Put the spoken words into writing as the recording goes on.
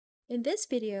In this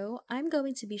video, I'm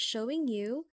going to be showing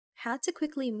you how to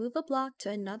quickly move a block to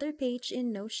another page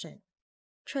in Notion.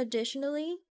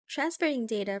 Traditionally, transferring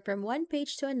data from one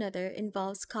page to another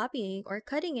involves copying or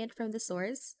cutting it from the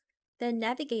source, then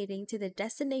navigating to the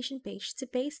destination page to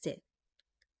paste it.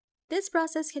 This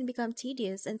process can become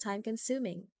tedious and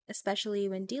time-consuming, especially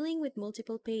when dealing with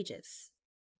multiple pages.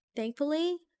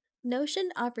 Thankfully, Notion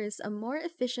offers a more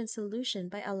efficient solution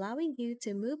by allowing you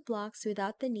to move blocks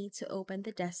without the need to open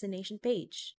the destination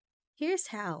page. Here's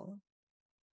how.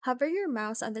 Hover your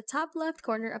mouse on the top left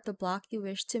corner of the block you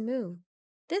wish to move.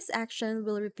 This action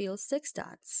will reveal 6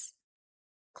 dots.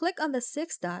 Click on the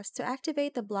 6 dots to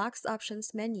activate the block's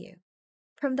options menu.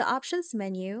 From the options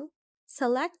menu,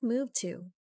 select Move To.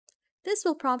 This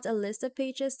will prompt a list of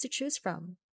pages to choose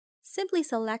from. Simply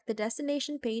select the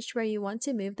destination page where you want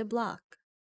to move the block.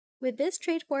 With this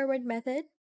straightforward method,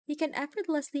 you can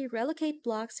effortlessly relocate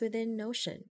blocks within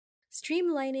Notion,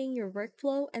 streamlining your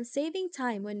workflow and saving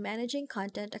time when managing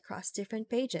content across different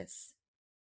pages.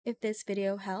 If this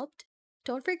video helped,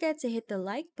 don't forget to hit the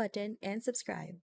like button and subscribe.